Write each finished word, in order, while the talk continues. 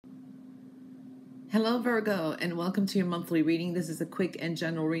Hello, Virgo, and welcome to your monthly reading. This is a quick and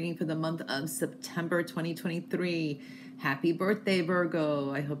general reading for the month of September 2023. Happy birthday, Virgo.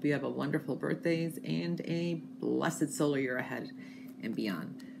 I hope you have a wonderful birthdays and a blessed solar year ahead and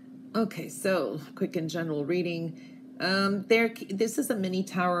beyond. Okay, so quick and general reading. This is a mini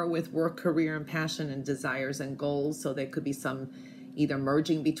tower with work, career, and passion and desires and goals. So there could be some either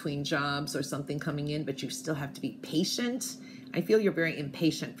merging between jobs or something coming in, but you still have to be patient. I feel you're very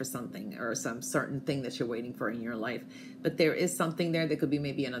impatient for something or some certain thing that you're waiting for in your life. But there is something there. There could be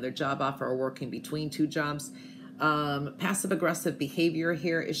maybe another job offer or working between two jobs. Passive-aggressive behavior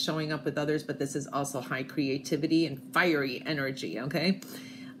here is showing up with others, but this is also high creativity and fiery energy, okay?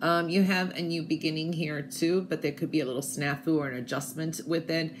 You have a new beginning here too, but there could be a little snafu or an adjustment with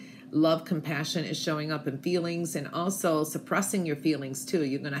it. Love, compassion is showing up in feelings, and also suppressing your feelings too.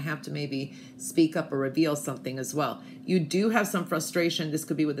 You're going to have to maybe speak up or reveal something as well. You do have some frustration. This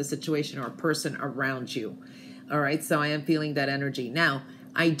could be with a situation or a person around you. All right, so I am feeling that energy. Now,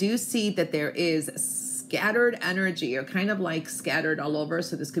 I do see that there is scattered energy, or kind of like scattered all over.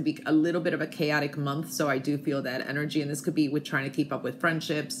 So this could be a little bit of a chaotic month. So I do feel that energy, and this could be with trying to keep up with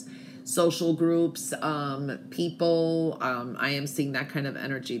friendships, social groups, people. I am seeing that kind of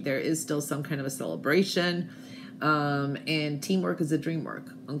energy. There is still some kind of a celebration, and teamwork is a dream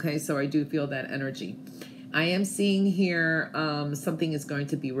work. Okay, so I do feel that energy. I am seeing here something is going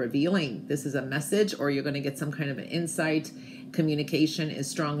to be revealing. This is a message, or you're going to get some kind of an insight. Communication is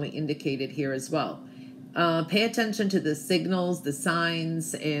strongly indicated here as well. Pay attention to the signals, the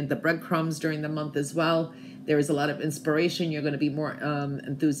signs, and the breadcrumbs during the month as well. There is a lot of inspiration. You're going to be more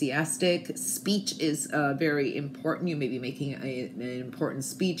enthusiastic. Speech is very important. You may be making an important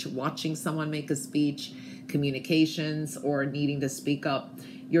speech, watching someone make a speech, communications, or needing to speak up.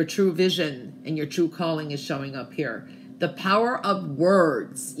 Your true vision and your true calling is showing up here. The power of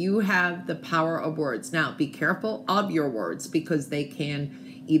words. You have the power of words. Now, be careful of your words, because they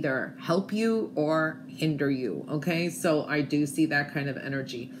can either help you or hinder you, okay? So I do see that kind of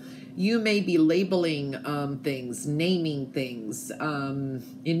energy. You may be labeling things, naming things,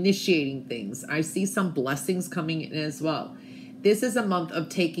 initiating things. I see some blessings coming in as well. This is a month of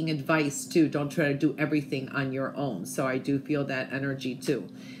taking advice too. Don't try to do everything on your own. So I do feel that energy too.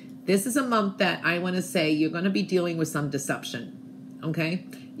 This is a month that I want to say you're going to be dealing with some deception, okay?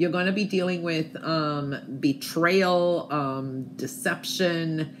 You're going to be dealing with betrayal,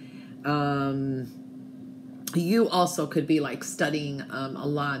 deception. You also could be like studying a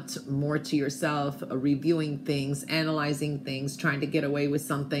lot more to yourself, reviewing things, analyzing things, trying to get away with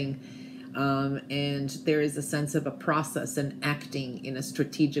something. And there is a sense of a process and acting in a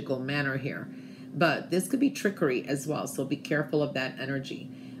strategical manner here. But this could be trickery as well, so be careful of that energy.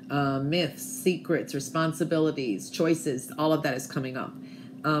 Myths, secrets, responsibilities, choices, all of that is coming up.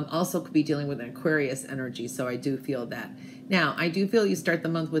 Also could be dealing with an Aquarius energy, so I do feel that. Now, I do feel you start the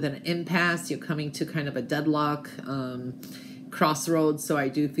month with an impasse. You're coming to kind of a deadlock, crossroads, so I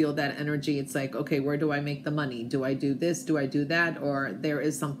do feel that energy. It's like, okay, where do I make the money? Do I do this? Do I do that? Or there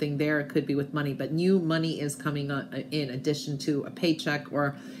is something there. It could be with money, but new money is coming in addition to a paycheck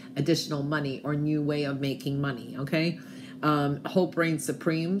or additional money or new way of making money, okay? Hope reigns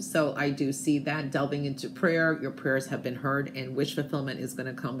supreme, so I do see that. Delving into prayer, your prayers have been heard, and wish fulfillment is going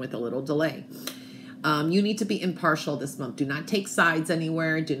to come with a little delay. You need to be impartial this month. Do not take sides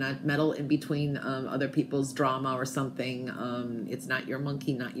anywhere. Do not meddle in between other people's drama or something. It's not your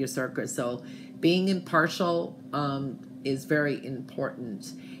monkey, not your circus. So being impartial is very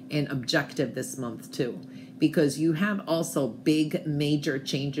important and objective this month too, because you have also big major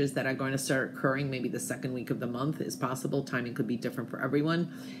changes that are going to start occurring. Maybe the second week of the month is possible. Timing could be different for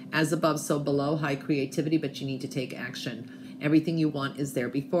everyone. As above, so below. High creativity, but you need to take action. Everything you want is there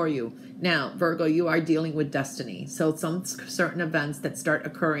before you. Now, Virgo, you are dealing with destiny. So some certain events that start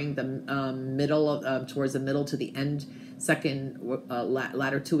occurring the towards the middle to the end,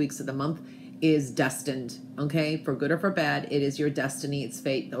 latter 2 weeks of the month, is destined, okay? For good or for bad, it is your destiny, it's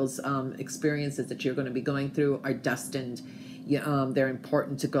fate. Those experiences that you're going to be going through are destined. They're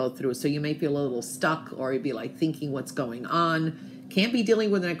important to go through. So you may feel a little stuck, or you'd be like thinking what's going on. Can't be dealing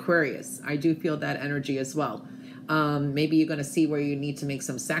with an Aquarius. I do feel that energy as well. Maybe you're going to see where you need to make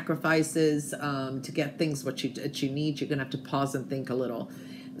some sacrifices to get things that you need. You're going to have to pause and think a little.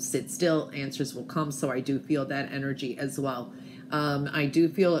 Sit still, answers will come. So I do feel that energy as well. I do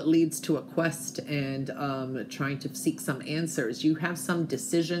feel it leads to a quest and trying to seek some answers. You have some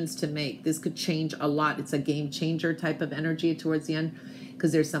decisions to make. This could change a lot. It's a game changer type of energy towards the end,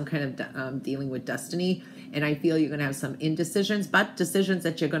 because there's some kind of dealing with destiny. And I feel you're going to have some indecisions, but decisions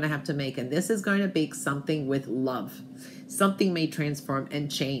that you're going to have to make. And this is going to be something with love. Something may transform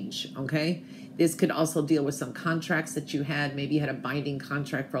and change, okay? This could also deal with some contracts that you had. Maybe you had a binding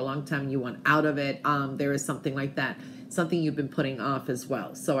contract for a long time. You want out of it. There is something like that. Something you've been putting off as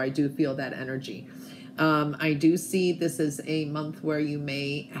well. So I do feel that energy. I do see this is a month where you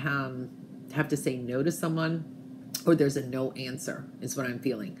may have to say no to someone, or there's a no answer is what I'm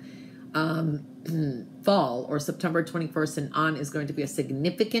feeling. Fall or September 21st and on is going to be a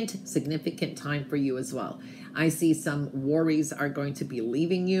significant time for you as well. I see some worries are going to be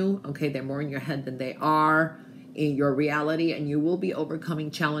leaving you. Okay, they're more in your head than they are in your reality, and you will be overcoming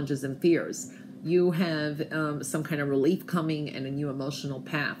challenges and fears. You have some kind of relief coming and a new emotional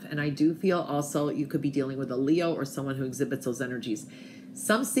path. And I do feel also you could be dealing with a Leo or someone who exhibits those energies.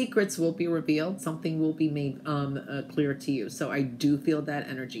 Some secrets will be revealed. Something will be made clear to you. So I do feel that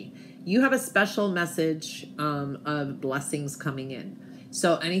energy. You have a special message of blessings coming in.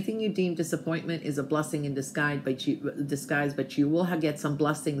 So anything you deem disappointment is a blessing in disguise, but you will get some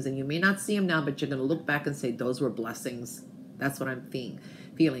blessings, and you may not see them now, but you're going to look back and say, those were blessings. That's what I'm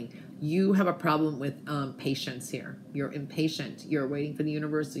feeling. You have a problem with patience here. You're impatient. You're waiting for the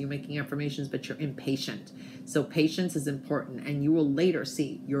universe, so you're making affirmations, but you're impatient. So patience is important, and you will later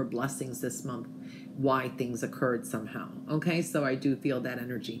see your blessings this month, why things occurred somehow. Okay, so I do feel that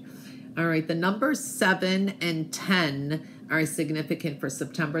energy. All right, the numbers 7 and 10 are significant for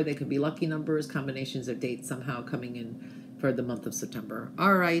September. They could be lucky numbers, combinations of dates somehow coming in for the month of September.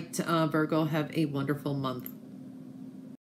 All right, Virgo, have a wonderful month.